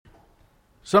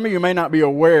Some of you may not be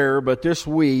aware, but this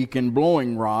week in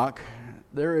Blowing Rock,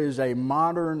 there is a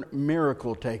modern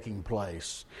miracle taking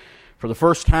place. For the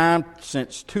first time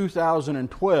since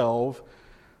 2012,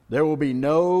 there will be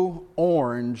no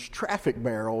orange traffic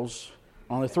barrels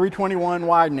on the 321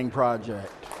 widening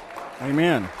project.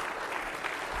 Amen.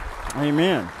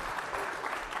 Amen.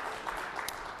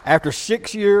 After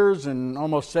 6 years and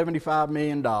almost $75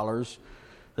 million,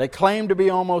 they claim to be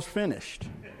almost finished.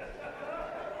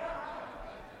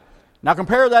 Now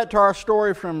compare that to our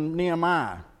story from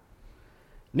Nehemiah.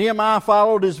 Nehemiah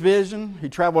followed his vision. He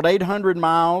traveled 800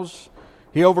 miles.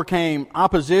 He overcame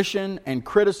opposition and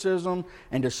criticism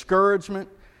and discouragement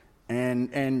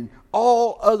and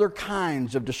all other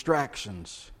kinds of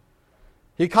distractions.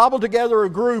 He cobbled together a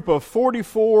group of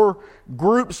 44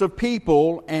 groups of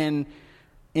people, and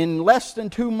in less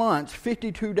than 2 months,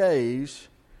 52 days,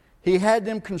 he had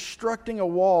them constructing a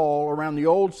wall around the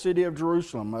old city of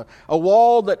Jerusalem, a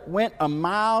wall that went 1.5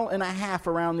 miles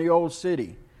around the old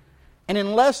city. And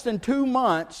in less than 2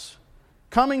 months,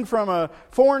 coming from a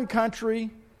foreign country,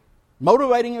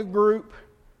 motivating a group,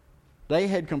 they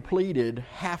had completed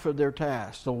half of their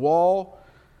task. The wall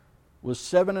was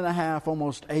 7.5,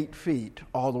 almost 8 feet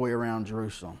all the way around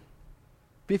Jerusalem.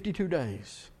 52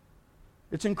 days.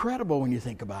 It's incredible when you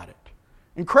think about it.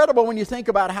 Incredible when you think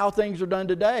about how things are done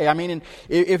today. I mean,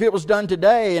 if it was done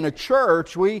today in a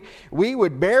church, we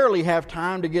would barely have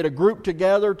time to get a group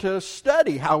together to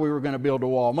study how we were going to build a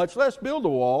wall, much less build a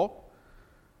wall.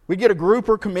 We'd get a group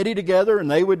or committee together,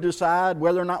 and they would decide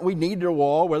whether or not we needed a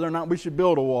wall, whether or not we should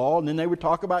build a wall, and then they would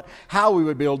talk about how we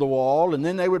would build the wall, and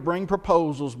then they would bring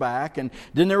proposals back, and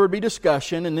then there would be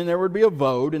discussion, and then there would be a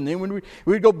vote, and then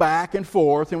we'd go back and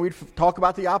forth, and we'd talk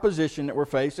about the opposition that we're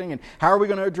facing, and how are we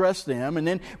going to address them, and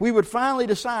then we would finally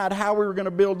decide how we were going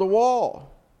to build the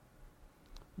wall.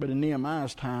 But in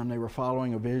Nehemiah's time, they were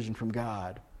following a vision from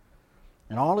God,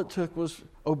 and all it took was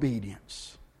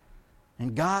obedience.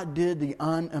 And God did the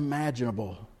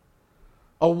unimaginable.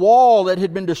 A wall that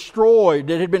had been destroyed,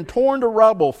 that had been torn to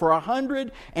rubble for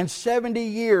 170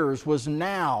 years was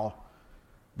now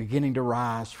beginning to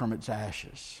rise from its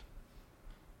ashes.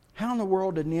 How in the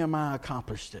world did Nehemiah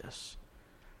accomplish this?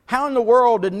 How in the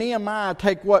world did Nehemiah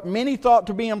take what many thought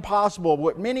to be impossible,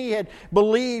 what many had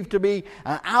believed to be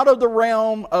out of the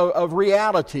realm of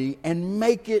reality, and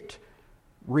make it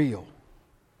real?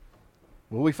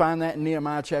 Well, we find that in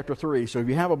Nehemiah chapter 3. So if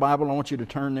you have a Bible, I want you to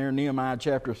turn there, Nehemiah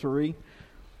chapter 3.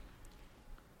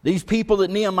 These people that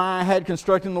Nehemiah had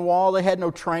constructing the wall, they had no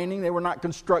training. They were not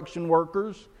construction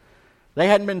workers. They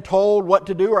hadn't been told what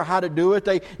to do or how to do it.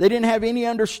 They didn't have any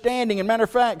understanding. As a matter of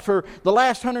fact, for the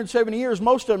last 170 years,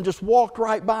 most of them just walked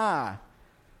right by,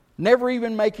 never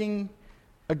even making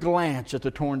a glance at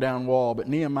the torn down wall. But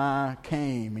Nehemiah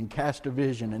came and cast a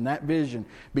vision, and that vision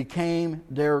became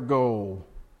their goal.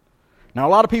 Now,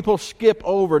 a lot of people skip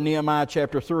over Nehemiah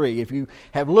chapter 3. If you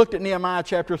have looked at Nehemiah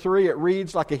chapter 3, it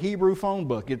reads like a Hebrew phone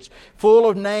book. It's full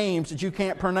of names that you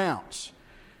can't pronounce.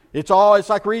 It's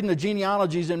like reading the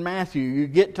genealogies in Matthew. You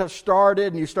get started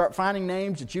and you start finding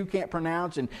names that you can't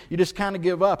pronounce, and you just kind of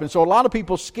give up. And so a lot of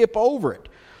people skip over it.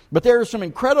 But there are some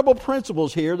incredible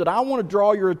principles here that I want to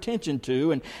draw your attention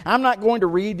to. And I'm not going to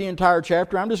read the entire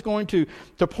chapter. I'm just going to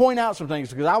point out some things,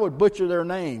 because I would butcher their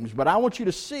names. But I want you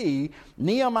to see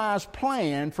Nehemiah's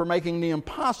plan for making the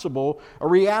impossible a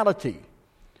reality.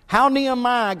 How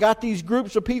Nehemiah got these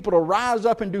groups of people to rise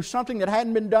up and do something that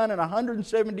hadn't been done in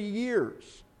 170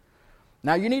 years.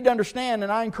 Now, you need to understand,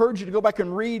 and I encourage you to go back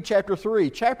and read chapter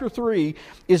 3. Chapter 3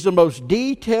 is the most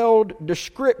detailed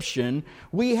description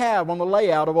we have on the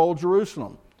layout of Old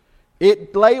Jerusalem.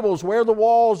 It labels where the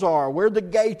walls are, where the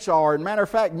gates are. As a matter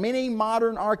of fact, many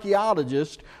modern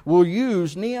archaeologists will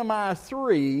use Nehemiah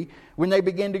 3 when they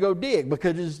begin to go dig,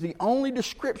 because it is the only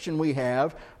description we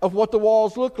have of what the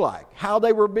walls look like, how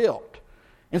they were built.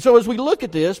 And so as we look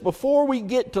at this, before we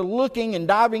get to looking and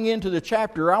diving into the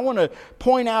chapter, I want to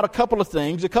point out a couple of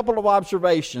things, a couple of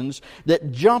observations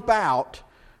that jump out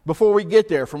before we get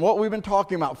there from what we've been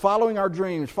talking about, following our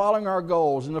dreams, following our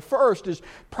goals. And the first is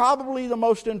probably the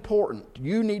most important.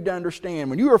 You need to understand,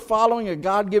 when you are following a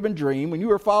God-given dream, when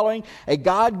you are following a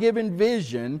God-given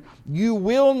vision, you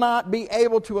will not be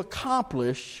able to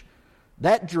accomplish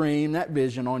that dream, that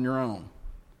vision on your own.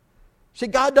 See,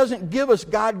 God doesn't give us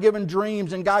God-given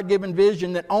dreams and God-given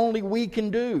vision that only we can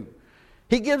do.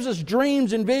 He gives us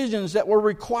dreams and visions that will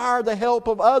require the help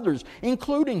of others,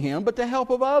 including Him, but the help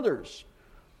of others.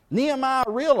 Nehemiah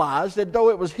realized that though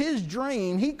it was his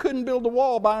dream, he couldn't build the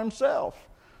wall by himself.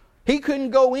 He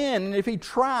couldn't go in, and if he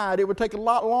tried, it would take a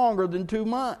lot longer than 2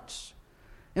 months.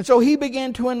 And so he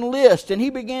began to enlist, and he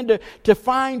began to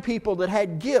find people that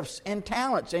had gifts and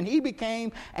talents, and he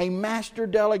became a master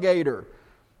delegator.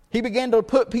 He began to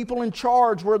put people in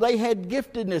charge where they had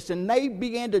giftedness, and they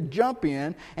began to jump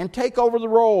in and take over the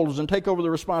roles and take over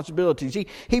the responsibilities.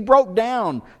 He broke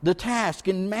down the task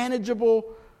in manageable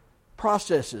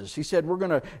processes. He said, we're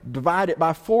going to divide it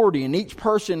by 40, and each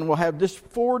person will have this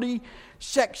 40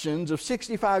 sections of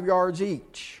 65 yards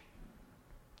each.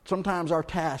 Sometimes our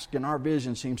task and our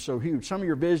vision seems so huge. Some of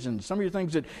your visions, some of your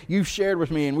things that you've shared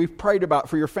with me and we've prayed about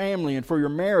for your family and for your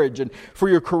marriage and for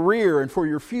your career and for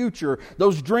your future,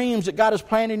 those dreams that God has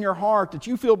planted in your heart that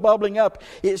you feel bubbling up,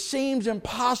 it seems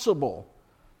impossible.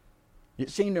 It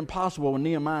seemed impossible when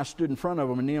Nehemiah stood in front of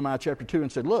them in Nehemiah chapter 2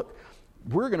 and said, look,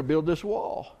 we're going to build this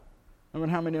wall. I mean,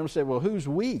 how many of them said, well, who's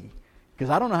we? Because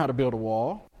I don't know how to build a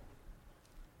wall.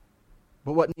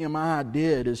 But what Nehemiah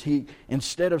did is he,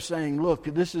 instead of saying, look,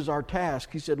 this is our task,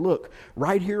 he said, look,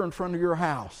 right here in front of your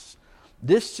house,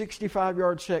 this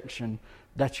 65-yard section,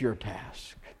 that's your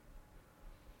task.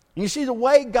 And you see, the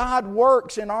way God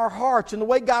works in our hearts and the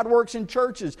way God works in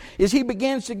churches is He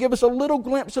begins to give us a little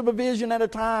glimpse of a vision at a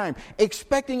time,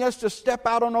 expecting us to step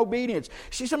out on obedience.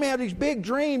 See, some of you have these big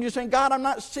dreams. You're saying, God, I'm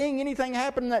not seeing anything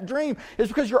happen in that dream. It's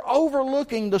because you're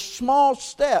overlooking the small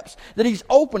steps that He's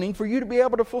opening for you to be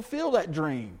able to fulfill that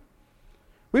dream.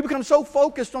 We become so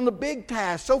focused on the big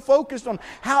task, so focused on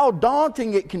how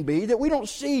daunting it can be that we don't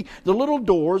see the little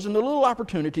doors and the little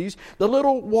opportunities, the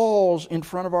little walls in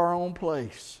front of our own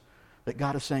place. That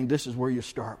God is saying, this is where you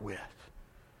start with.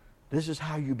 This is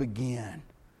how you begin.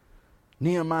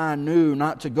 Nehemiah knew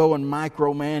not to go and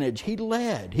micromanage. He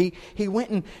led. He went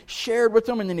and shared with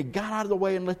them, and then he got out of the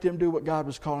way and let them do what God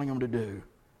was calling them to do.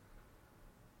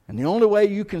 And the only way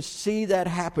you can see that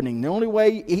happening, the only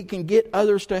way he can get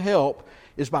others to help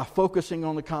is by focusing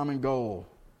on the common goal.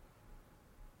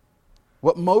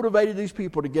 What motivated these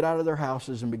people to get out of their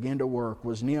houses and begin to work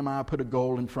was Nehemiah put a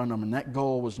goal in front of them, and that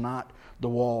goal was not the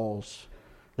walls.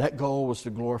 That goal was to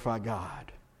glorify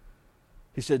God.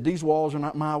 He said, these walls are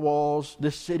not my walls.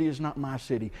 This city is not my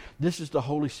city. This is the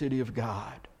holy city of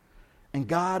God. And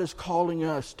God is calling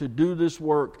us to do this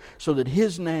work so that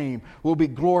His name will be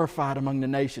glorified among the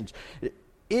nations.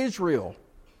 Israel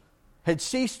had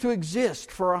ceased to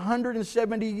exist for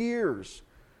 170 years.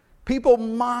 People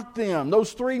mocked them.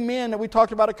 Those 3 men that we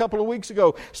talked about a couple of weeks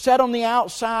ago sat on the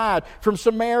outside from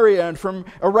Samaria and from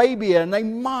Arabia, and they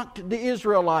mocked the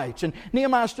Israelites. And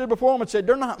Nehemiah stood before them and said,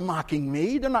 they're not mocking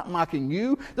me. They're not mocking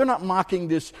you. They're not mocking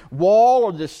this wall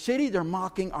or this city. They're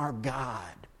mocking our God.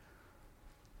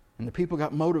 And the people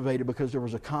got motivated because there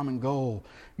was a common goal.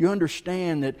 You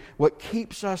understand that what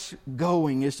keeps us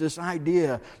going is this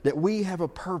idea that we have a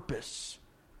purpose.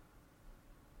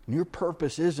 And your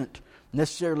purpose isn't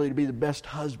necessarily to be the best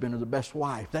husband or the best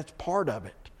wife. That's part of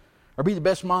it. Or be the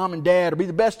best mom and dad, or be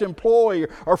the best employee,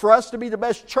 or for us to be the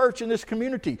best church in this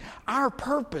community. Our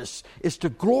purpose is to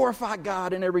glorify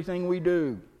God in everything we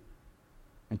do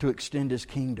and to extend His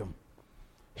kingdom.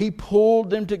 He pulled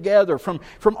them together from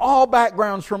all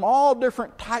backgrounds, from all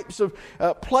different types of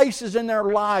places in their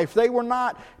life. They were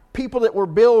not people that were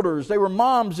builders. They were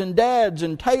moms and dads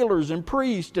and tailors and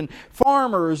priests and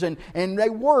farmers, and they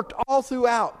worked all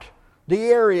throughout the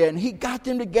area, and He got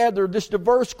them together, this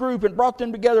diverse group, and brought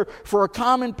them together for a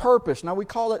common purpose. Now we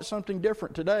call that something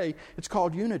different today. It's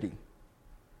called unity.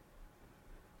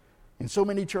 And so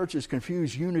many churches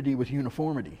confuse unity with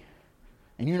uniformity.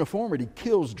 And uniformity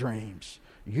kills dreams.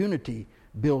 Unity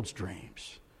builds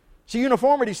dreams. See,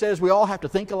 uniformity says we all have to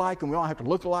think alike, and we all have to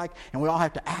look alike, and we all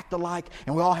have to act alike,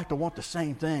 and we all have to want the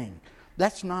same thing.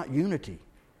 That's not unity.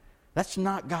 That's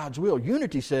not God's will.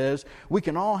 Unity says we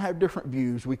can all have different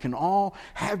views. We can all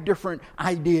have different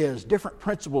ideas, different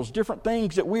principles, different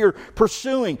things that we are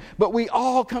pursuing. But we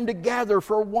all come together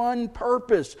for one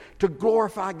purpose, to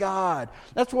glorify God.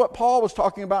 That's what Paul was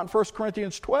talking about in 1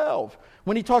 Corinthians 12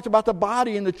 when he talked about the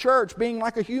body in the church being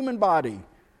like a human body.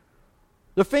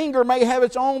 The finger may have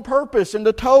its own purpose, and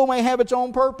the toe may have its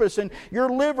own purpose, and your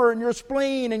liver and your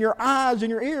spleen and your eyes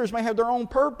and your ears may have their own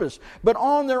purpose. But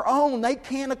on their own, they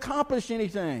can't accomplish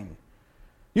anything.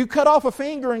 You cut off a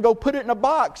finger and go put it in a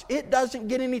box, it doesn't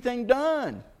get anything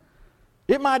done.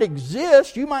 It might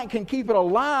exist, you can keep it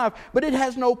alive, but it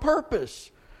has no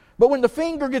purpose. But when the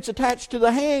finger gets attached to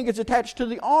the hand, gets attached to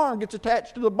the arm, gets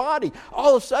attached to the body,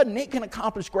 all of a sudden it can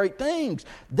accomplish great things.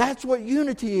 That's what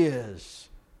unity is.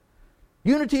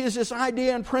 Unity is this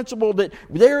idea and principle that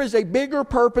there is a bigger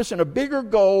purpose and a bigger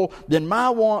goal than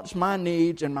my wants, my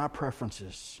needs, and my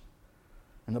preferences.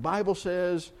 And the Bible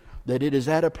says that it is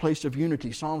at a place of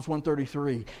unity. Psalms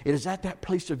 133. It is at that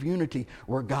place of unity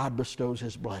where God bestows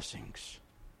His blessings.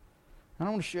 And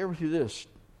I want to share with you this.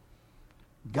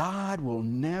 God will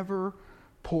never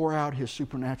pour out His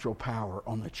supernatural power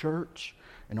on the church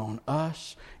and on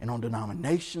us and on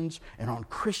denominations and on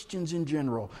Christians in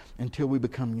general until we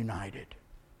become united.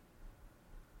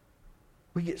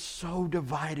 We get so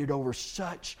divided over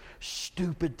such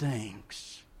stupid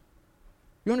things.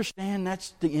 You understand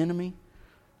that's the enemy?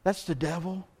 That's the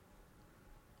devil.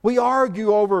 We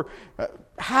argue over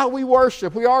how we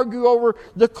worship. We argue over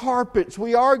the carpets.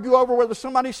 We argue over whether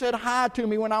somebody said hi to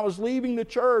me when I was leaving the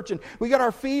church. And we got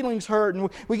our feelings hurt. And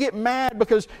we get mad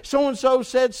because so-and-so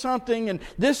said something and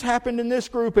this happened in this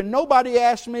group and nobody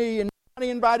asked me and nobody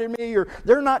invited me or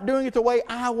they're not doing it the way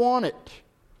I want it.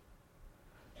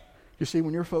 You see,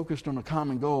 when you're focused on a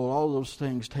common goal, all those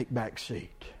things take back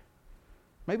seat.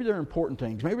 Maybe they're important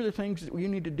things. Maybe they're things that you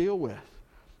need to deal with.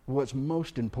 What's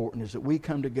most important is that we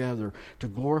come together to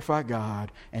glorify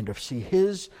God and to see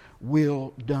His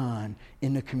will done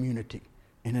in the community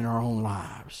and in our own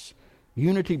lives.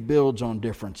 Unity builds on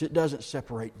difference. It doesn't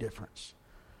separate difference.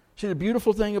 See, the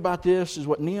beautiful thing about this is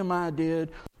what Nehemiah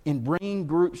did in bringing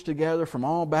groups together from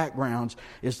all backgrounds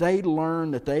is they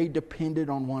learned that they depended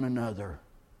on one another.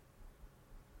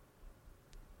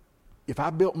 If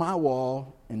I built my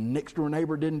wall and next door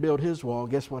neighbor didn't build his wall,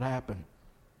 guess what happened?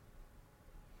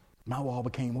 My wall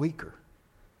became weaker.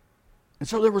 And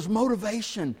so there was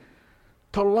motivation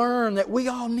to learn that we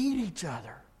all need each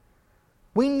other.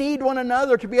 We need one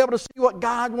another to be able to see what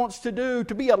God wants to do,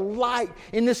 to be a light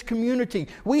in this community.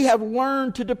 We have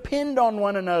learned to depend on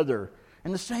one another.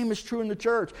 And the same is true in the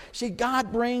church. See,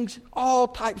 God brings all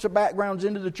types of backgrounds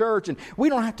into the church, and we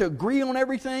don't have to agree on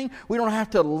everything. We don't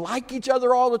have to like each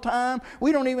other all the time.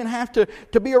 We don't even have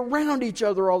to be around each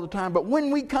other all the time. But when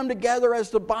we come together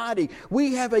as the body,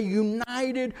 we have a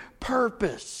united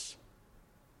purpose.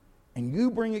 And you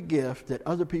bring a gift that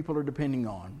other people are depending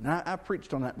on. And I've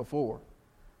preached on that before.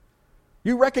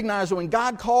 You recognize that when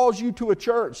God calls you to a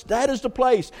church, that is the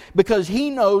place because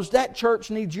He knows that church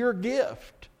needs your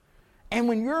gift. And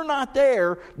when you're not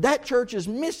there, that church is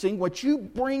missing what you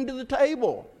bring to the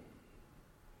table.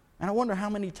 And I wonder how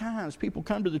many times people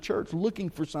come to the church looking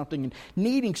for something and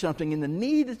needing something, and the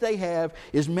need that they have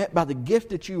is met by the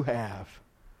gift that you have,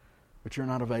 but you're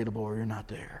not available or you're not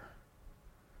there.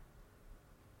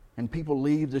 And people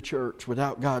leave the church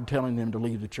without God telling them to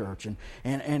leave the church.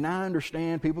 And I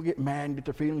understand people get mad and get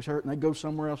their feelings hurt and they go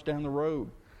somewhere else down the road.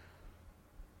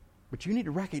 But you need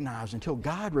to recognize until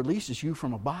God releases you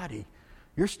from a body,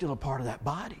 you're still a part of that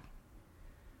body.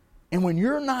 And when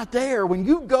you're not there, when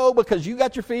you go because you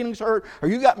got your feelings hurt or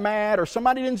you got mad or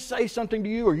somebody didn't say something to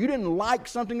you or you didn't like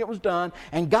something that was done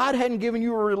and God hadn't given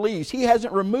you a release, He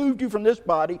hasn't removed you from this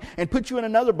body and put you in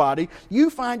another body, you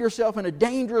find yourself in a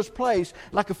dangerous place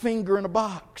like a finger in a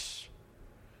box.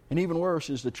 And even worse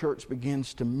is the church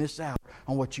begins to miss out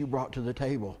on what you brought to the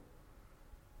table.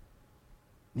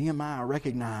 Nehemiah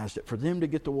recognized that for them to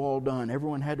get the wall done,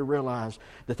 everyone had to realize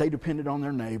that they depended on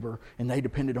their neighbor and they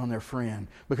depended on their friend.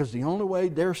 Because the only way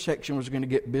their section was going to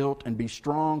get built and be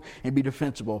strong and be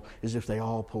defensible is if they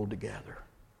all pulled together.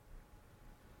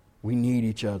 We need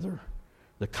each other.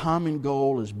 The common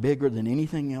goal is bigger than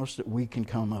anything else that we can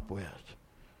come up with.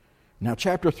 Now,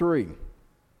 chapter 3.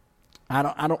 I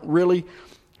don't really,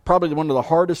 probably one of the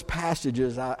hardest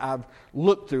passages I've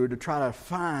looked through to try to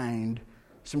find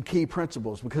some key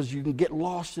principles because you can get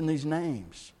lost in these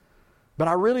names. But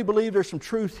I really believe there's some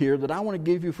truth here that I want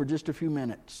to give you for just a few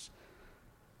minutes.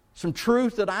 Some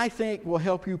truth that I think will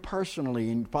help you personally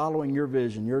in following your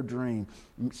vision, your dream,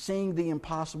 seeing the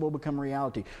impossible become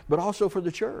reality, but also for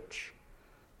the church.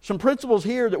 Some principles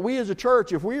here that we as a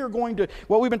church, if we are going to,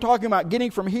 what we've been talking about, getting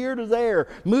from here to there,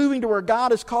 moving to where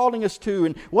God is calling us to,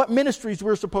 and what ministries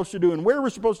we're supposed to do, and where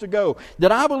we're supposed to go,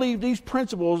 that I believe these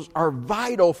principles are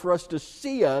vital for us to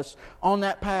see us on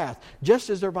that path,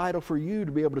 just as they're vital for you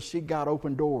to be able to see God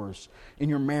open doors in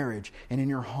your marriage and in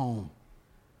your home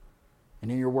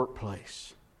and in your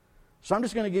workplace. So I'm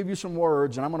just going to give you some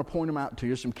words, and I'm going to point them out to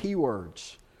you, some key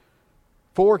words.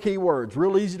 4 key words,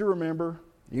 real easy to remember.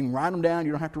 You can write them down.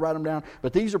 You don't have to write them down.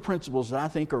 But these are principles that I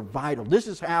think are vital. This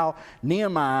is how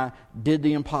Nehemiah did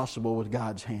the impossible with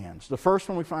God's hands. The first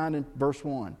one we find in verse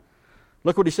 1.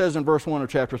 Look what he says in verse 1 of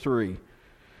chapter 3.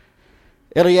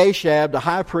 Eliashib, the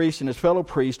high priest, and his fellow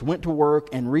priest went to work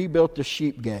and rebuilt the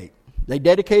sheep gate. They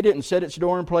dedicated it and set its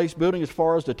door in place, building as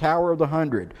far as the Tower of the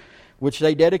 100, which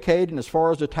they dedicated, and as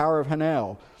far as the Tower of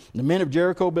Hanel. The men of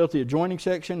Jericho built the adjoining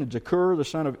section, and Zakur, the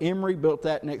son of Imri, built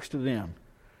that next to them.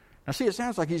 Now see, it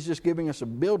sounds like he's just giving us a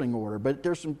building order, but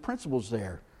there's some principles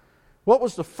there. What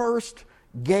was the first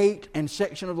gate and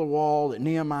section of the wall that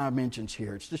Nehemiah mentions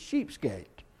here? It's the sheep's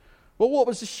gate. Well, what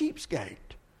was the sheep's gate?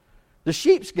 The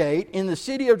Sheep's Gate in the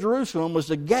city of Jerusalem was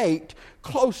the gate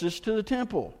closest to the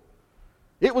temple.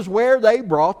 It was where they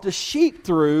brought the sheep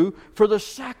through for the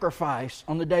sacrifice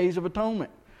on the Days of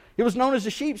Atonement. It was known as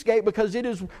the Sheep's Gate because it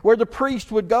is where the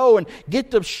priest would go and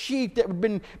get the sheep that had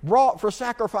been brought for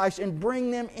sacrifice and bring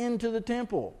them into the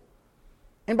temple.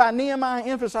 And by Nehemiah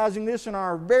emphasizing this in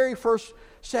our very first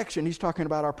section, he's talking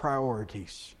about our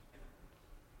priorities.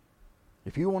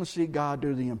 If you want to see God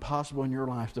do the impossible in your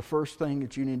life, the first thing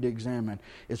that you need to examine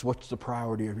is what's the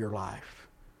priority of your life.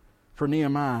 For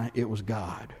Nehemiah, it was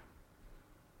God.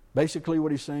 Basically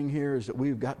what he's saying here is that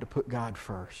we've got to put God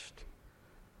first.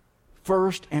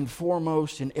 First and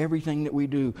foremost in everything that we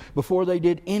do. Before they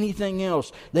did anything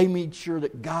else, they made sure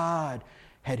that God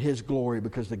had His glory,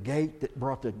 because the gate that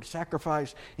brought the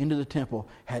sacrifice into the temple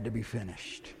had to be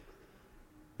finished.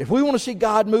 If we want to see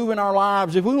God move in our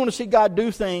lives, if we want to see God do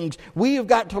things, we have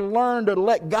got to learn to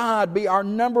let God be our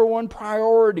number one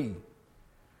priority.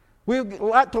 We've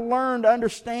got to learn to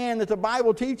understand that the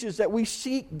Bible teaches that we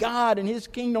seek God and His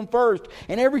kingdom first,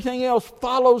 and everything else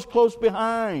follows close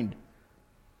behind.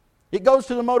 It goes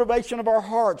to the motivation of our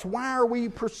hearts. Why are we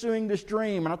pursuing this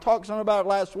dream? And I talked some about it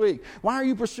last week. Why are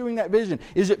you pursuing that vision?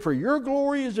 Is it for your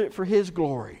glory? Is it for His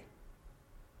glory?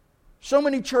 So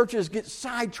many churches get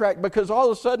sidetracked because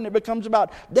all of a sudden it becomes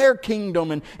about their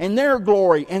kingdom and their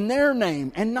glory and their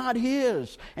name and not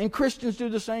His. And Christians do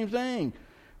the same thing.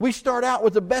 We start out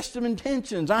with the best of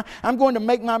intentions. I'm going to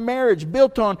make my marriage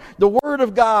built on the Word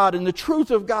of God and the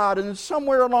truth of God. And then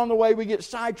somewhere along the way we get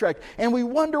sidetracked and we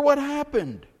wonder what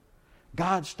happened.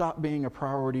 God stopped being a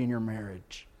priority in your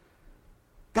marriage.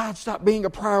 God stopped being a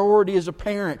priority as a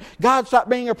parent. God stopped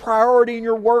being a priority in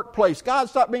your workplace. God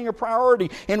stopped being a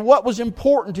priority in what was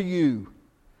important to you.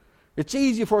 It's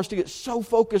easy for us to get so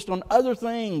focused on other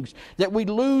things that we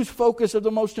lose focus of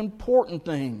the most important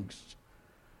things.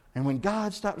 And when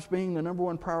God stops being the number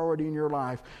one priority in your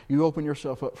life, you open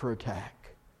yourself up for attack.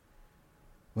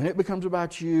 When it becomes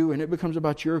about you and it becomes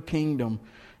about your kingdom,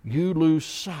 you lose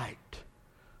sight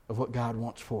of what God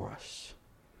wants for us.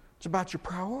 It's about your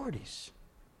priorities.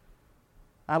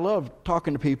 I love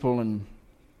talking to people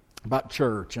about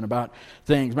church and about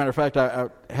things. Matter of fact, I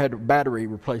had a battery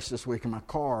replaced this week in my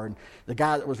car, and the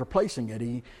guy that was replacing it,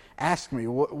 he asked me,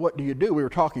 what do you do? We were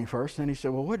talking first, and he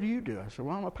said, well, what do you do? I said,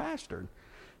 well, I'm a pastor.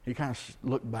 He kind of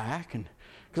looked back, and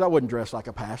because I wasn't dressed like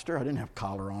a pastor. I didn't have a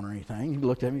collar on or anything. He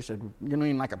looked at me and said, you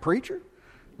mean like a preacher?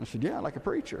 I said, yeah, like a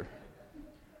preacher.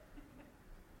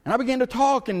 And I began to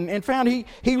talk and found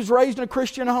he was raised in a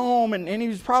Christian home, and he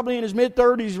was probably in his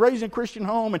mid-30s, raised in a Christian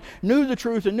home, and knew the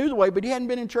truth and knew the way, but he hadn't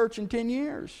been in church in 10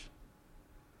 years.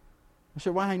 I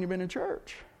said, why haven't you been in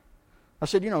church? I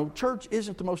said, church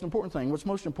isn't the most important thing. What's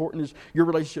most important is your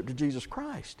relationship to Jesus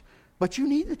Christ. But you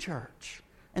need the church,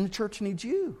 and the church needs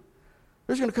you.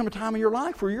 There's going to come a time in your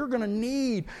life where you're going to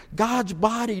need God's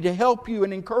body to help you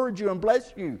and encourage you and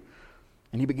bless you.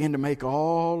 And he began to make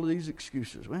all of these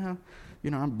excuses. Well,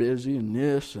 I'm busy and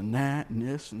this and that and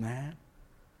this and that.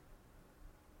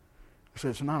 I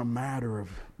said, it's not a matter of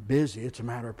busy, it's a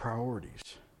matter of priorities.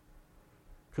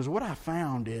 Because what I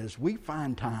found is we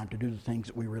find time to do the things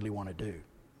that we really want to do.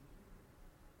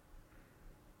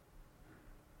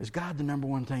 Is God the number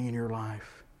one thing in your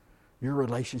life? Your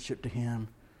relationship to Him?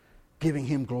 Giving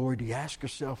Him glory? Do you ask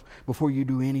yourself before you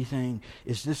do anything,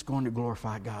 is this going to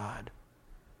glorify God?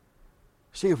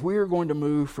 See, if we are going to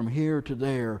move from here to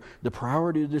there, the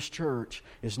priority of this church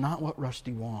is not what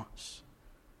Rusty wants.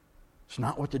 It's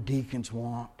not what the deacons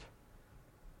want.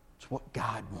 It's what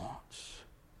God wants.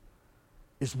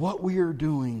 Is what we are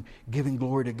doing giving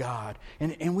glory to God?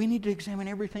 And we need to examine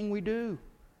everything we do.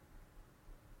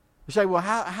 You say, well,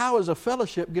 how is a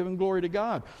fellowship giving glory to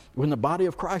God? When the body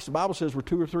of Christ, the Bible says, where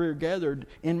 2 or 3 are gathered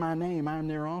in my name, I am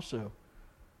there also.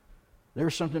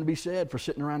 There's something to be said for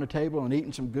sitting around a table and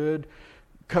eating some good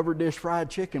covered dish fried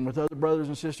chicken with other brothers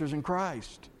and sisters in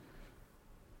Christ.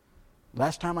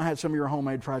 Last time I had some of your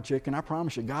homemade fried chicken, I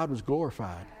promise you, God was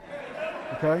glorified.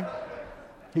 Okay?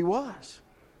 He was.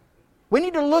 We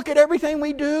need to look at everything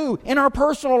we do in our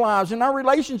personal lives, in our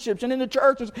relationships, and in the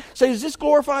church and say, does this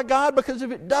glorify God? Because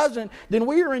if it doesn't, then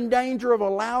we are in danger of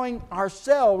allowing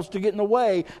ourselves to get in the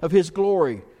way of His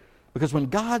glory. Because when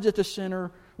God's at the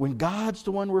center, when God's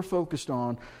the one we're focused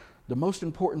on, the most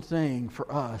important thing for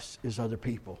us is other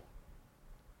people.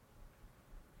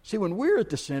 See, when we're at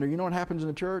the center, you know what happens in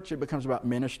the church? It becomes about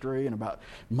ministry and about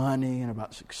money and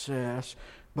about success.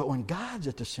 But when God's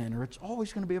at the center, it's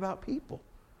always going to be about people.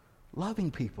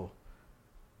 Loving people.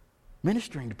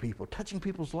 Ministering to people. Touching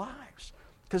people's lives.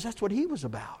 Because that's what He was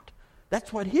about.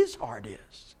 That's what His heart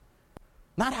is.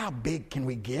 Not how big can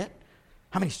we get.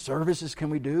 How many services can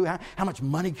we do? How much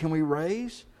money can we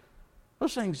raise?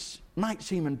 Those things might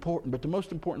seem important, but the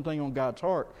most important thing on God's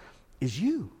heart is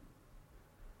you.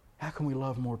 How can we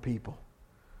love more people?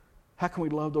 How can we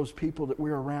love those people that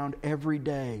we're around every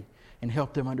day and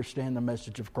help them understand the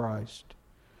message of Christ?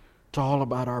 It's all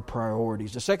about our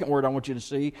priorities. The second word I want you to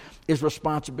see is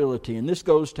responsibility. And this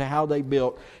goes to how they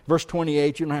built. Verse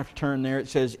 28, you don't have to turn there. It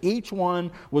says, each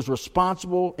one was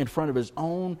responsible in front of his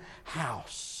own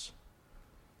house.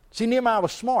 See, Nehemiah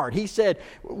was smart. He said,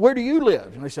 where do you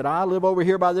live? And they said, I live over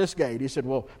here by this gate. He said,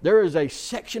 well, there is a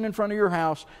section in front of your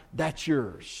house. That's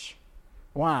yours.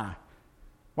 Why?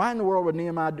 Why in the world would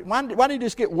Nehemiah do? Why did he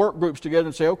just get work groups together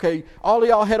and say, okay, all of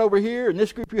y'all head over here and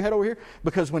this group you head over here?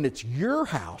 Because when it's your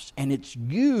house and it's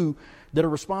you that are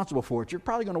responsible for it, you're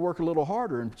probably going to work a little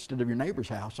harder instead of your neighbor's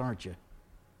house, aren't you?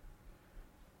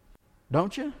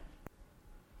 Don't you?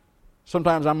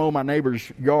 Sometimes I mow my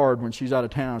neighbor's yard when she's out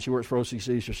of town. She works for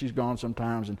OCC, so she's gone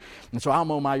sometimes. And so I'll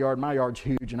mow my yard. My yard's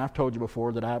huge, and I've told you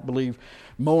before that I believe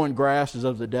mowing grass is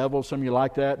of the devil. Some of you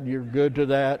like that. You're good to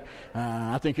that.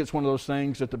 I think it's one of those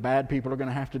things that the bad people are going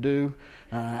to have to do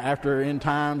after end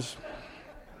times.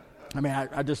 I mean,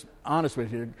 I just, honest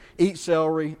with you, eat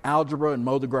celery, algebra, and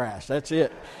mow the grass. That's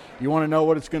it. You want to know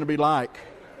what it's going to be like.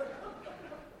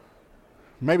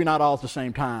 Maybe not all at the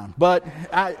same time. But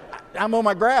I mow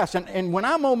my grass. And when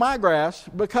I mow my grass,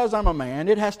 because I'm a man,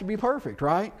 it has to be perfect,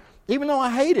 right? Even though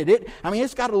I hate it.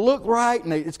 It's got to look right,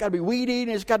 and it's got to be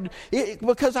weedy, and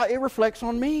because it reflects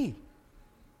on me.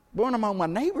 But when I'm on my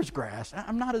neighbor's grass,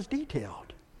 I'm not as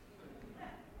detailed.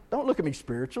 Don't look at me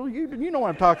spiritual. You know what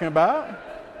I'm talking about.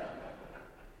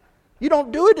 You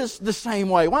don't do it the same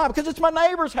way. Why? Because it's my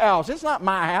neighbor's house. It's not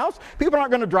my house. People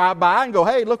aren't going to drive by and go,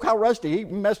 hey, look how rusty. He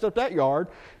messed up that yard.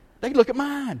 They look at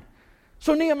mine.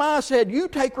 So Nehemiah said, you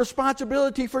take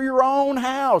responsibility for your own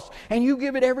house and you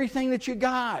give it everything that you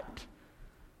got.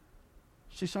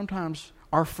 See, sometimes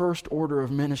our first order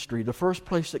of ministry, the first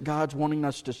place that God's wanting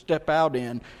us to step out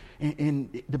in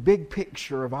the big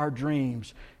picture of our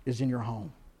dreams, is in your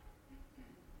home.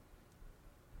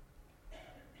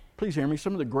 Please hear me.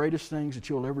 Some of the greatest things that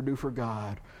you'll ever do for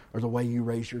God are the way you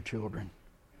raise your children.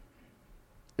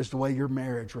 It's the way your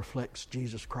marriage reflects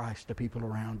Jesus Christ to people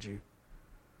around you.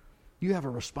 You have a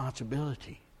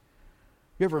responsibility.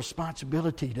 You have a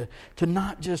responsibility to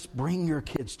not just bring your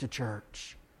kids to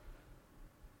church.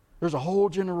 There's a whole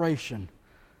generation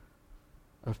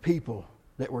of people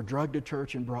that were drugged to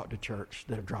church and brought to church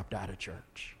that have dropped out of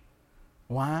church.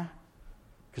 Why?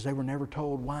 Because they were never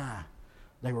told why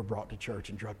they were brought to church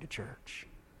and drugged to church.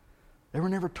 They were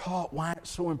never taught why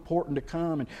it's so important to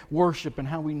come and worship and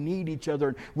how we need each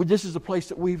other. This is the place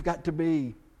that we've got to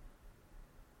be.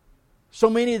 So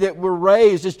many that were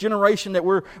raised, this generation that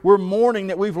we're mourning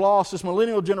that we've lost, this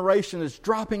millennial generation that's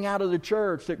dropping out of the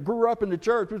church, that grew up in the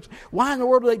church. Why in the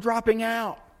world are they dropping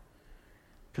out?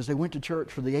 Because they went to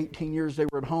church for the 18 years they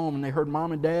were at home and they heard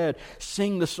mom and dad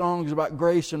sing the songs about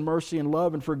grace and mercy and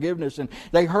love and forgiveness. And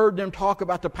they heard them talk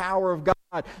about the power of God.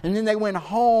 And then they went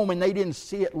home and they didn't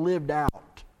see it lived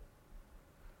out.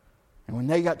 And when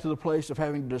they got to the place of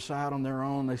having to decide on their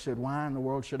own, they said, why in the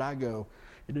world should I go?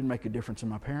 It didn't make a difference in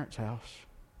my parents' house.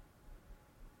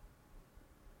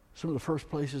 Some of the first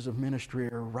places of ministry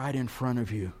are right in front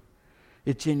of you.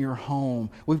 It's in your home.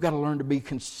 We've got to learn to be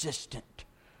consistent.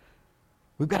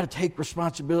 We've got to take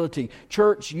responsibility.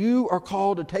 Church, you are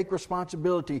called to take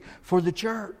responsibility for the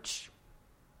church.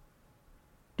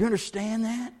 Do you understand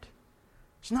that?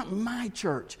 It's not my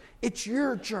church. It's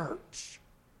your church.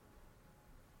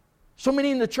 So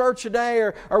many in the church today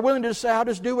are willing to say, I'll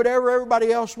just do whatever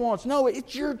everybody else wants. No,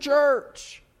 it's your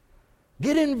church.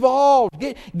 Get involved.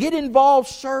 Get involved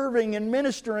serving and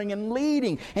ministering and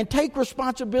leading and take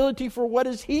responsibility for what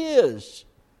is His.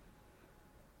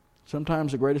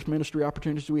 Sometimes the greatest ministry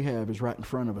opportunities we have is right in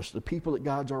front of us. The people that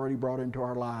God's already brought into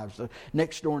our lives, the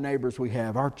next door neighbors we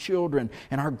have, our children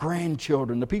and our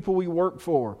grandchildren, the people we work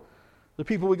for, the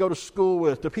people we go to school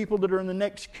with, the people that are in the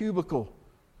next cubicle.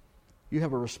 You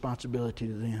have a responsibility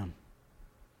to them.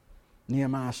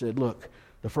 Nehemiah said, look,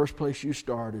 the first place you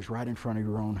start is right in front of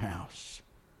your own house.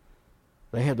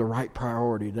 They had the right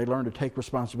priority. They learned to take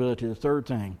responsibility. The third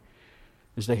thing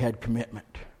is they had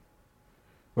commitment.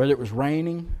 Whether it was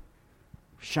raining,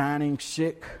 shining,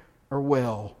 sick, or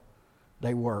well,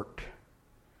 they worked.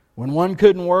 When one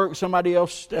couldn't work, somebody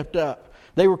else stepped up.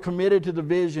 They were committed to the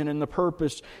vision and the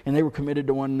purpose, and they were committed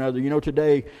to one another. You know,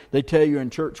 today they tell you in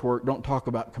church work, don't talk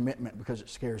about commitment because it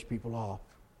scares people off.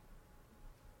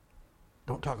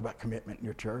 Don't talk about commitment in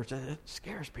your church. It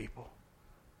scares people.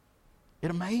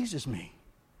 It amazes me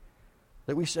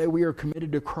that we say we are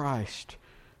committed to Christ,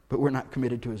 but we're not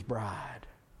committed to His bride.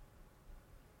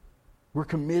 We're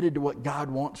committed to what God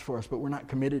wants for us, but we're not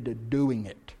committed to doing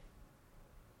it.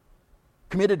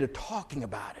 Committed to talking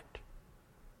about it,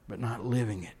 but not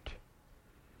living it.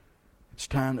 It's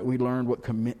time that we learn what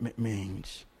commitment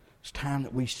means. It's time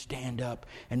that we stand up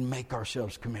and make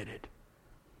ourselves committed.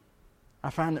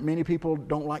 I find that many people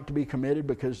don't like to be committed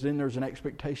because then there's an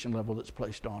expectation level that's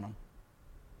placed on them.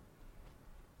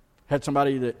 Had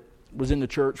somebody that was in the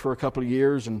church for a couple of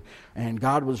years and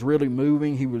God was really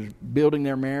moving. He was building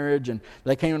their marriage, and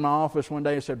they came in my office one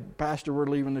day and said, "Pastor, we're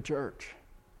leaving the church."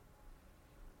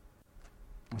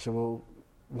 I said, "Well,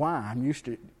 why?" I'm used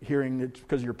to hearing it's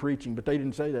because you're preaching, but they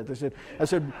didn't say that. I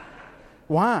said,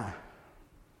 "Why?"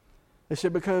 They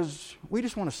said, "Because we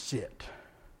just want to sit.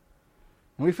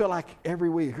 And we feel like every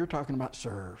week you're talking about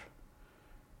serve.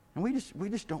 And we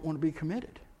just don't want to be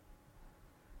committed."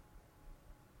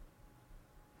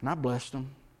 And I blessed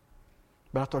them.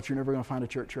 But I thought you're never going to find a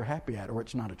church you're happy at, or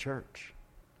it's not a church.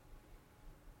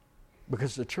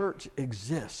 Because the church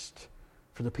exists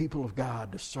for the people of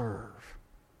God to serve.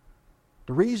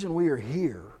 The reason we are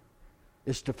here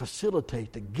is to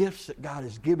facilitate the gifts that God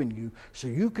has given you so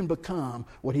you can become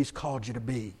what He's called you to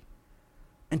be.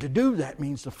 And to do that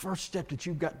means the first step that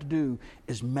you've got to do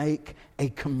is make a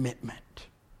commitment.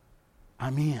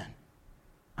 I'm in.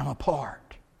 I'm a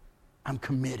part. I'm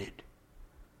committed.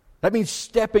 That means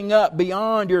stepping up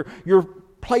beyond your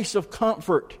place of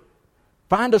comfort.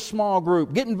 Find a small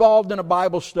group. Get involved in a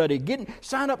Bible study.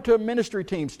 Sign up to a ministry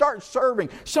team. Start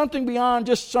serving. Something beyond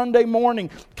just Sunday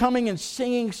morning, coming and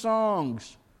singing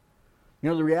songs. You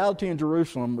know, the reality in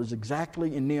Jerusalem was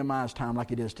exactly in Nehemiah's time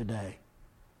like it is today.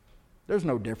 There's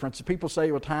no difference. People say,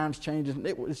 well, times change.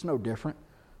 It's no different.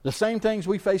 The same things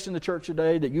we face in the church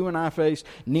today that you and I face,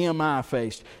 Nehemiah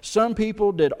faced. Some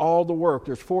people did all the work.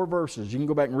 There's 4 verses. You can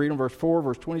go back and read them. Verse 4,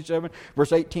 verse 27,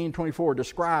 verse 18, 24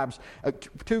 describes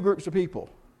 2 groups of people.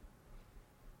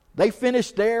 They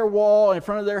finished their wall in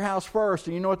front of their house first,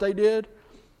 and you know what they did?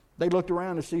 They looked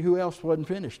around to see who else wasn't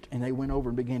finished, and they went over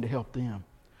and began to help them.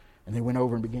 And they went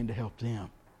over and began to help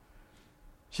them.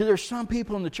 See, there's some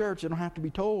people in the church that don't have to be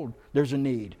told there's a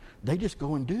need. They just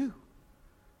go and do.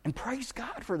 And praise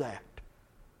God for that.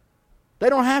 They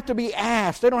don't have to be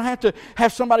asked. They don't have to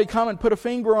have somebody come and put a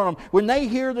finger on them. When they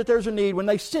hear that there's a need, when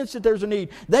they sense that there's a need,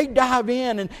 they dive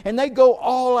in and they go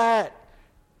all at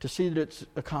to see that it's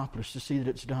accomplished, to see that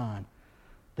it's done.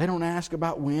 They don't ask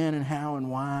about when and how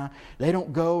and why. They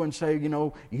don't go and say,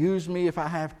 use me if I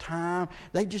have time.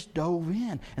 They just dove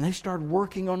in and they started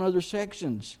working on other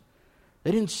sections.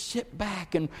 They didn't sit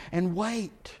back and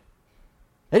wait.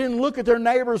 They didn't look at their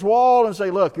neighbor's wall and say,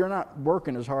 look, you're not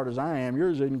working as hard as I am.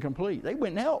 Yours isn't complete. They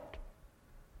went and helped.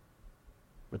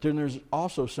 But then there's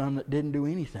also some that didn't do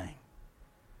anything.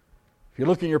 If you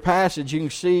look in your passage, you can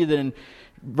see that in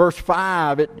verse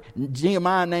 5,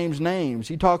 Nehemiah names names.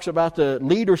 He talks about the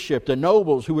leadership, the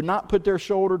nobles who would not put their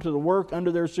shoulder to the work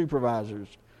under their supervisors.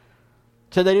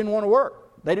 So they didn't want to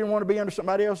work. They didn't want to be under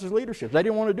somebody else's leadership. They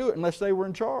didn't want to do it unless they were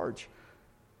in charge.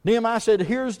 Nehemiah said,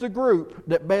 here's the group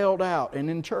that bailed out.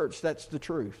 And in church, that's the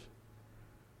truth.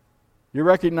 You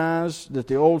recognize that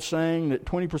the old saying that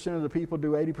 20% of the people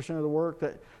do 80% of the work,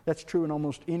 that's true in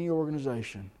almost any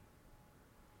organization.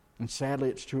 And sadly,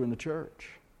 it's true in the church.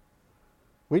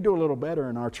 We do a little better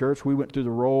in our church. We went through the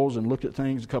rolls and looked at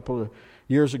things a couple of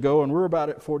years ago, and we're about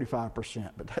at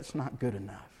 45%, but that's not good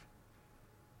enough.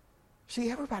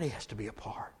 See, everybody has to be a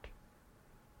part.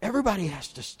 Everybody has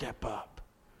to step up.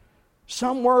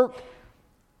 Some work,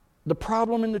 the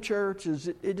problem in the church is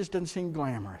it just doesn't seem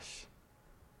glamorous.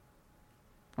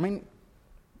 I mean,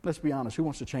 let's be honest, who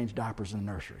wants to change diapers in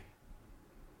the nursery?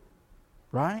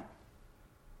 Right?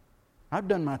 I've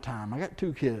done my time. I got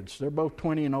 2 kids. They're both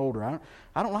 20 and older.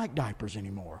 I don't like diapers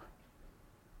anymore.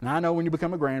 Now, I know when you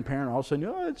become a grandparent, all of a sudden,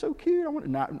 oh, it's so cute.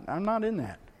 I'm not in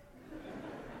that.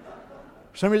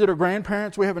 Some of you that are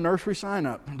grandparents, we have a nursery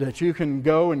sign-up that you can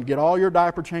go and get all your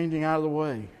diaper changing out of the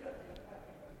way.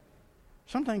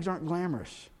 Some things aren't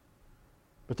glamorous,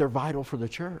 but they're vital for the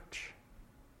church.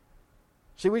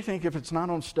 See, we think if it's not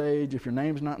on stage, if your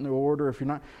name's not in the order,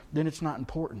 then it's not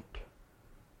important.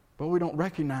 But we don't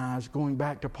recognize, going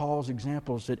back to Paul's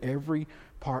examples, that every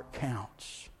part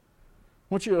counts.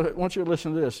 I want you to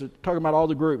listen to this. Talking about all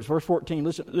the groups. Verse 14,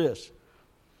 listen to this.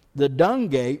 The dung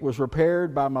gate was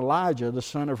repaired by Malijah, the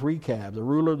son of Rechab, the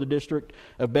ruler of the district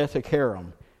of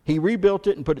Beth-Hakerem. He rebuilt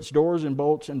it and put its doors and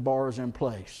bolts and bars in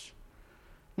place.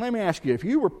 Let me ask you, if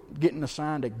you were getting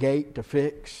assigned a gate to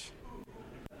fix,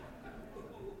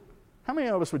 how many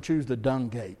of us would choose the dung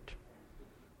gate?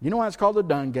 You know why it's called the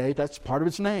dung gate? That's part of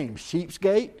its name. Sheep's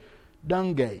gate,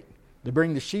 dung gate. They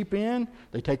bring the sheep in,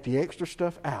 they take the extra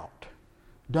stuff out.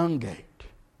 Dung gate.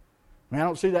 I mean, I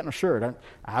don't see that in a shirt.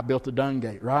 I built the dung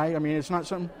gate, right? I mean, it's not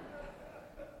something...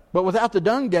 But without the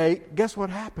dung gate, guess what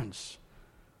happens?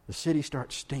 The city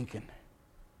starts stinking.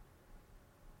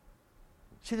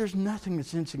 See, there's nothing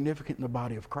that's insignificant in the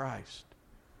body of Christ.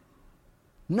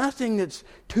 Nothing that's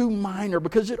too minor,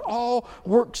 because it all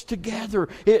works together.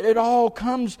 It all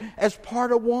comes as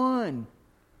part of one.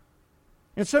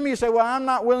 And some of you say, well, I'm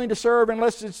not willing to serve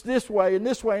unless it's this way and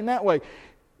this way and that way.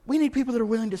 We need people that are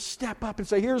willing to step up and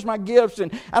say, here's my gifts,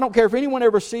 and I don't care if anyone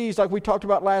ever sees, like we talked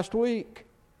about last week.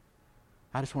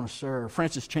 I just want to serve.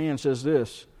 Francis Chan says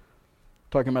this,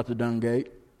 talking about the dung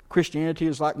gate. Christianity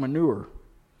is like manure.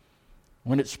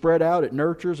 When it's spread out, it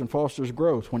nurtures and fosters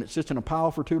growth. When it sits in a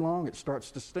pile for too long, it starts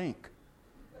to stink.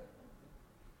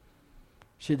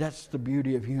 See, that's the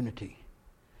beauty of unity.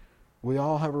 We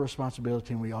all have a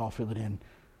responsibility and we all fill it in.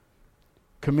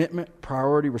 Commitment,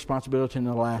 priority, responsibility, and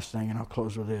the last thing, and I'll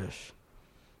close with this.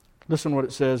 Listen to what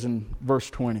it says in verse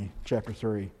 20, chapter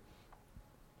 3.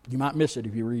 You might miss it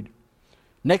if you read it.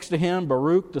 Next to him,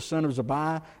 Baruch, the son of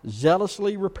Zabbai,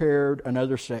 zealously repaired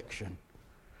another section.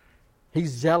 He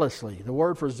zealously, the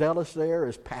word for zealous there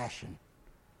is passion.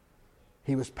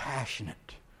 He was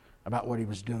passionate about what he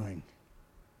was doing.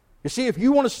 You see, if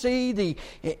you want to see the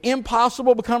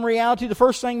impossible become reality, the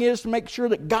first thing is to make sure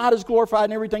that God is glorified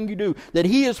in everything you do, that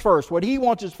He is first, what He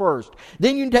wants is first.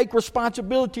 Then you take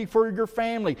responsibility for your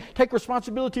family, take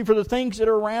responsibility for the things that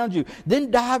are around you.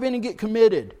 Then dive in and get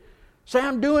committed. Say,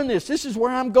 I'm doing this. This is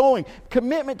where I'm going.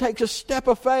 Commitment takes a step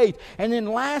of faith. And then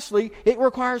lastly, it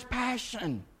requires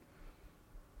passion.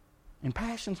 And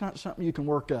passion's not something you can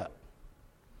work up.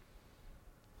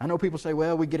 I know people say,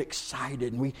 well, we get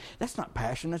excited. And that's not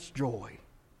passion, that's joy.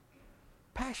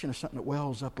 Passion is something that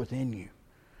wells up within you.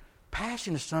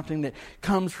 Passion is something that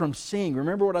comes from seeing.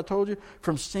 Remember what I told you?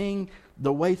 From seeing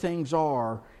the way things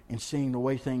are and seeing the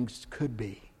way things could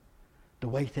be. The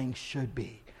way things should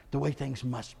be. The way things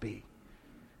must be.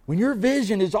 When your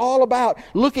vision is all about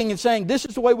looking and saying, this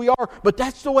is the way we are, but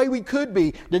that's the way we could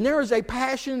be, then there is a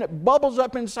passion that bubbles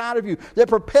up inside of you that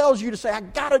propels you to say, I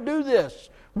got to do this.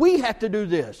 We have to do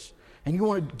this. And you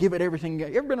want to give it everything. You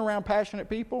ever been around passionate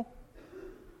people?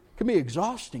 It can be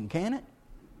exhausting, can it?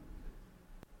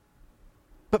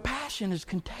 But passion is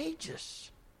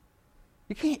contagious.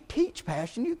 You can't teach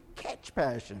passion, you catch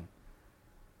passion.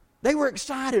 They were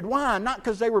excited. Why? Not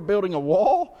because they were building a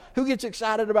wall. Who gets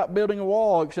excited about building a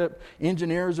wall except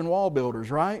engineers and wall builders,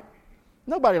 right?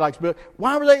 Nobody likes building.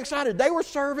 Why were they excited? They were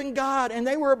serving God and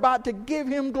they were about to give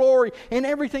Him glory in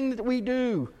everything that we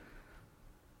do.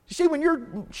 You see, when you're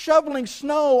shoveling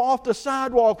snow off the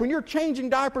sidewalk, when you're changing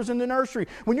diapers in the nursery,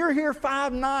 when you're here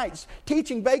 5 nights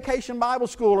teaching Vacation Bible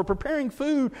School or preparing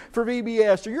food for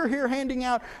VBS, or you're here handing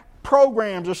out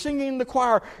programs or singing in the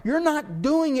choir, you're not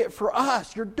doing it for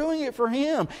us. You're doing it for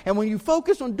Him. And when you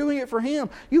focus on doing it for Him,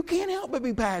 you can't help but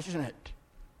be passionate.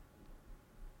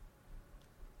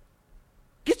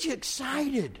 Gets you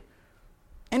excited.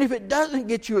 And if it doesn't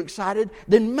get you excited,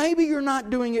 then maybe you're not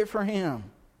doing it for Him.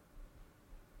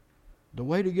 The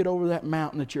way to get over that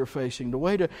mountain that you're facing, the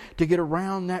way to get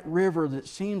around that river that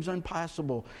seems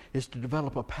impassable is to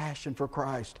develop a passion for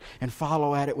Christ and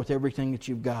follow at it with everything that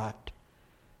you've got.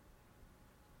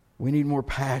 We need more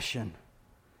passion.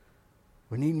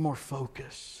 We need more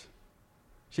focus.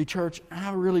 See, church,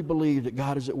 I really believe that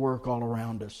God is at work all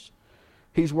around us.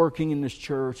 He's working in this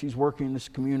church. He's working in this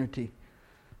community.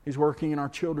 He's working in our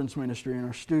children's ministry, in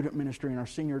our student ministry, in our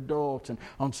senior adults, and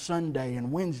on Sunday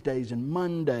and Wednesdays and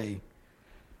Monday.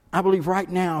 I believe right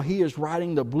now He is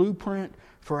writing the blueprint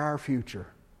for our future.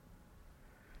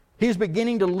 He is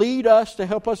beginning to lead us to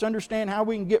help us understand how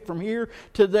we can get from here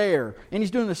to there. And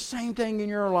He's doing the same thing in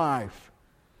your life.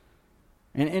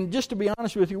 And just to be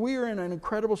honest with you, we are in an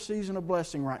incredible season of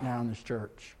blessing right now in this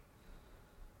church.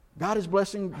 God is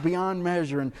blessing beyond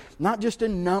measure, and not just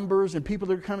in numbers and people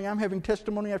that are coming. I'm having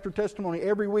testimony after testimony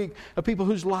every week of people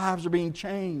whose lives are being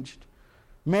changed.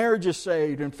 Marriages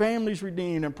saved and families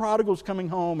redeemed and prodigals coming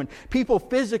home and people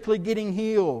physically getting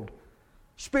healed,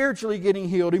 spiritually getting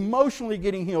healed, emotionally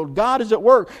getting healed. God is at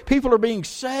work. People are being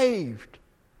saved.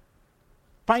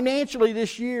 Financially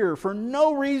this year, for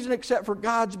no reason except for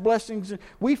God's blessings,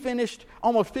 we finished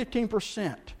almost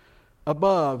 15%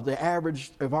 above the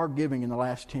average of our giving in the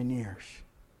last 10 years.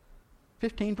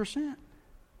 15%.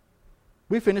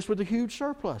 We finished with a huge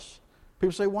surplus.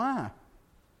 People say, why?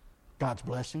 God's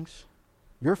blessings.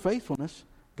 Your faithfulness,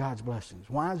 God's blessings.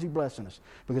 Why is He blessing us?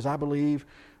 Because I believe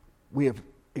we have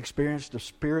experienced the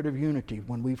spirit of unity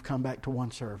when we've come back to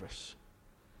one service.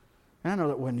 And I know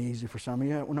that wasn't easy for some of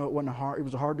you. I know it wasn't it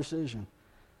was a hard decision.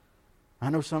 I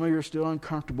know some of you are still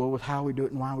uncomfortable with how we do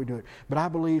it and why we do it. But I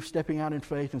believe stepping out in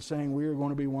faith and saying we are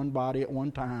going to be one body at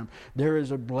one time, there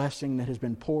is a blessing that has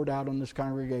been poured out on this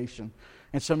congregation.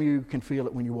 And some of you can feel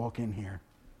it when you walk in here.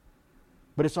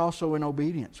 But it's also in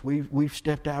obedience. We've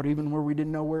stepped out even where we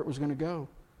didn't know where it was going to go,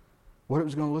 what it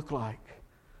was going to look like.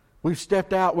 We've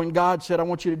stepped out when God said, I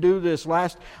want you to do this.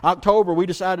 Last October, we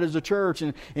decided as a church,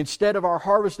 and instead of our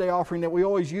Harvest Day offering that we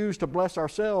always use to bless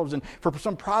ourselves and for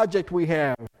some project we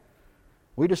have,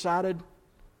 we decided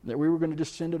that we were going to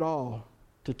just send it all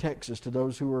to Texas, to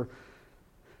those who were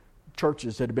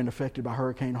churches that had been affected by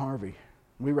Hurricane Harvey.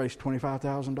 We raised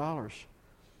 $25,000.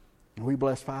 And we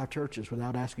blessed 5 churches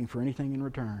without asking for anything in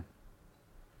return.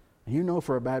 And you know,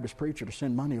 for a Baptist preacher to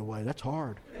send money away, that's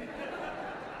hard.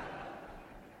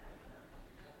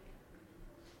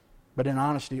 But in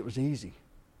honesty, it was easy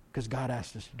because God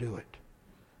asked us to do it.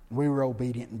 We were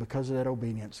obedient, and because of that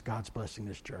obedience, God's blessing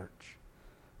this church.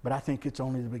 But I think it's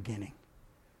only the beginning.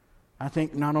 I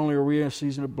think not only are we in a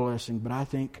season of blessing, but I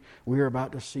think we are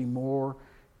about to see more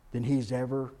than He's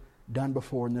ever done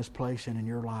before in this place and in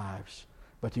your lives.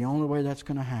 But the only way that's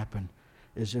going to happen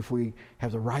is if we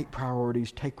have the right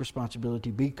priorities, take responsibility,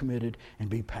 be committed, and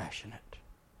be passionate.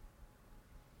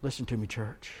 Listen to me,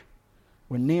 church.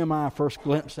 When Nehemiah first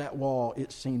glimpsed that wall,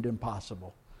 it seemed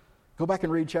impossible. Go back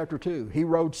and read chapter 2. He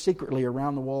rode secretly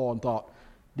around the wall and thought,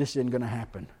 this isn't going to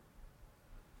happen.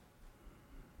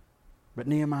 But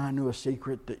Nehemiah knew a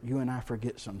secret that you and I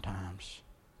forget sometimes.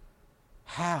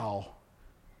 How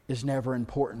is never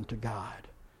important to God.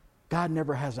 God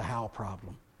never has a how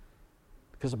problem.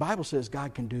 Because the Bible says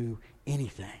God can do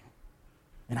anything.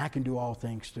 And I can do all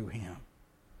things through Him.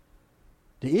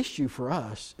 The issue for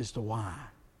us is the why.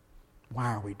 Why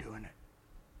are we doing it?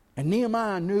 And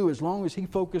Nehemiah knew as long as he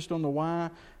focused on the why,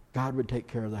 God would take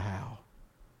care of the how.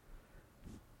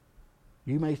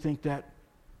 You may think that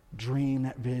dream,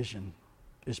 that vision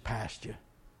is past you.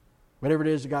 Whatever it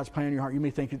is that God's planning in your heart, you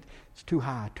may think it's too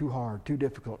high, too hard, too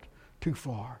difficult, too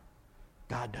far.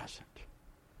 God doesn't.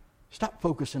 Stop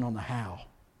focusing on the how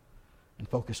and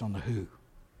focus on the who.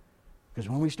 Because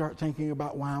when we start thinking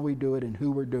about why we do it and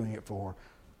who we're doing it for,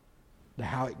 the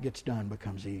how it gets done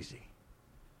becomes easy.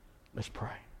 Let's pray.